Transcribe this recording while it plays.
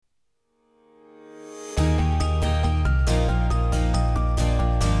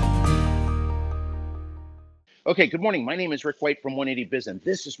Okay, good morning. My name is Rick White from 180 Biz, and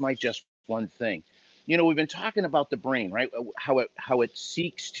this is my just one thing. We've been talking about the brain, right? How it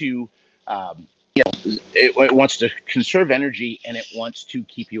seeks to, um, it wants to conserve energy and it wants to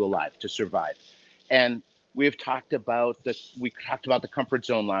keep you alive to survive. And we talked about the comfort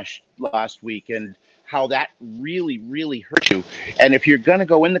zone last week and how that really hurts you. And if you're gonna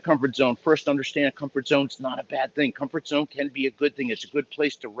go in the comfort zone, first understand comfort zone's not a bad thing. Comfort zone can be a good thing. It's a good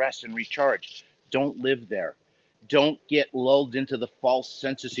place to rest and recharge. Don't live there. Don't get lulled into the false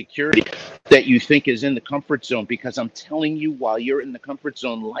sense of security that you think is in the comfort zone, because I'm telling you, while you're in the comfort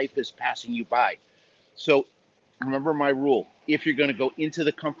zone, life is passing you by. So remember my rule. If you're going to go into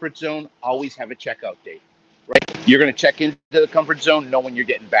the comfort zone, always have a checkout date, right? You're going to check into the comfort zone, know when you're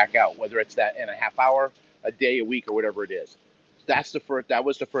getting back out, whether it's that in a half hour, a day, a week, or whatever it is. That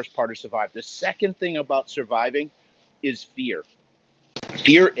was the first part of survive. The second thing about surviving is fear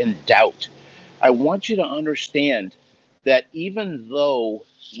and doubt. I want you to understand that even though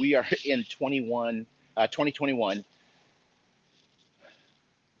we are in 2021,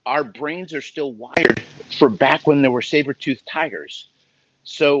 our brains are still wired for back when there were saber-toothed tigers.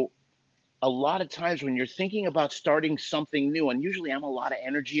 So a lot of times when you're thinking about starting something new, and usually I'm a lot of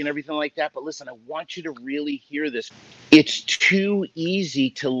energy and everything like that, but listen, I want you to really hear this. It's too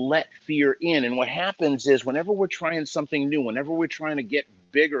easy to let fear in. And what happens is whenever we're trying something new, whenever we're trying to get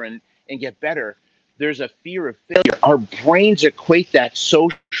bigger and get better, there's a fear of failure. Our brains equate that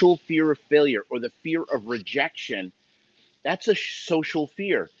social fear of failure or the fear of rejection. That's a social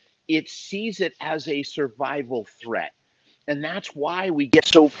fear. It sees it as a survival threat. And that's why we get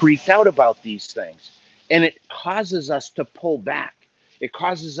so freaked out about these things. And it causes us to pull back. It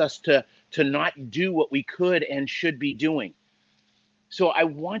causes us to not do what we could and should be doing. So I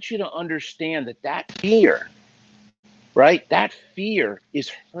want you to understand that fear, right? That fear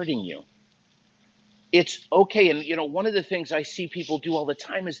is hurting you. It's okay. And one of the things I see people do all the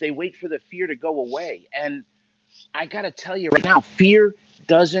time is they wait for the fear to go away. And I got to tell you right now, fear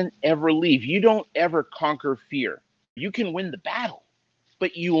doesn't ever leave. You don't ever conquer fear. You can win the battle,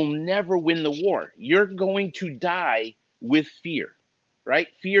 but you will never win the war. You're going to die with fear, right?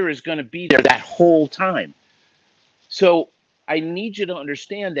 Fear is going to be there that whole time. So I need you to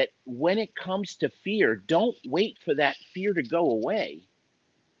understand that when it comes to fear, don't wait for that fear to go away.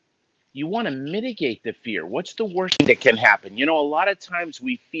 You want to mitigate the fear. What's the worst thing that can happen? A lot of times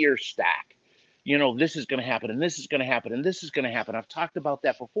we fear stack. This is going to happen, and this is going to happen, and this is going to happen. I've talked about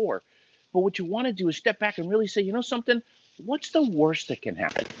that before. But what you want to do is step back and really say, something, what's the worst that can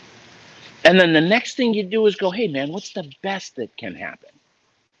happen? And then the next thing you do is go, hey, man, what's the best that can happen?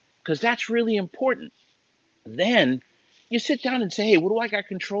 Because that's really important. Then you sit down and say, hey, what do I got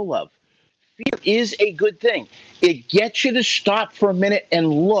control of? Fear is a good thing. It gets you to stop for a minute and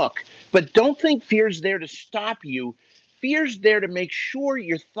look. But don't think fear's there to stop you. Fear's there to make sure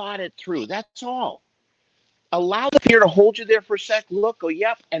you thought it through. That's all. Allow the fear to hold you there for a sec, look, go,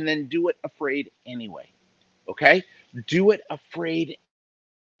 yep, and then do it afraid anyway. Okay? Do it afraid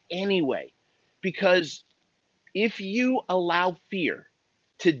anyway. Because if you allow fear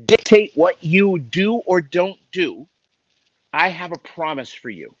to dictate what you do or don't do, I have a promise for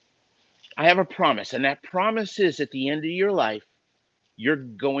you. I have a promise. And that promise is at the end of your life, you're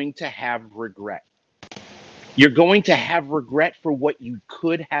going to have regret. You're going to have regret for what you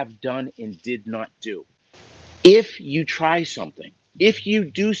could have done and did not do. If you try something, if you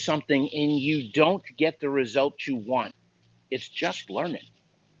do something and you don't get the result you want, it's just learning.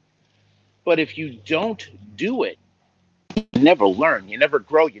 But if you don't do it, you never learn, you never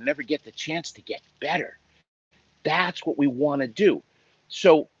grow, you never get the chance to get better. That's what we want to do.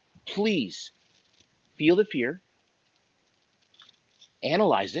 So please feel the fear,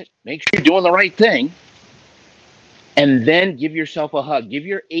 analyze it, make sure you're doing the right thing, and then give yourself a hug. Give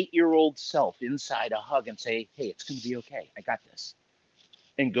your 8-year-old self inside a hug and say, hey, it's going to be okay. I got this.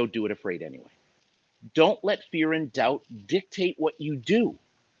 And go do it afraid anyway. Don't let fear and doubt dictate what you do.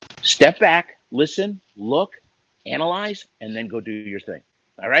 Step back, listen, look, analyze, and then go do your thing.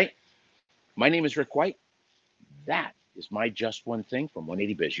 All right? My name is Rick White. That is my just one thing from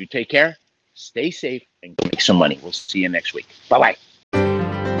 180 Biz. You take care, stay safe, and go make some money. We'll see you next week. Bye bye.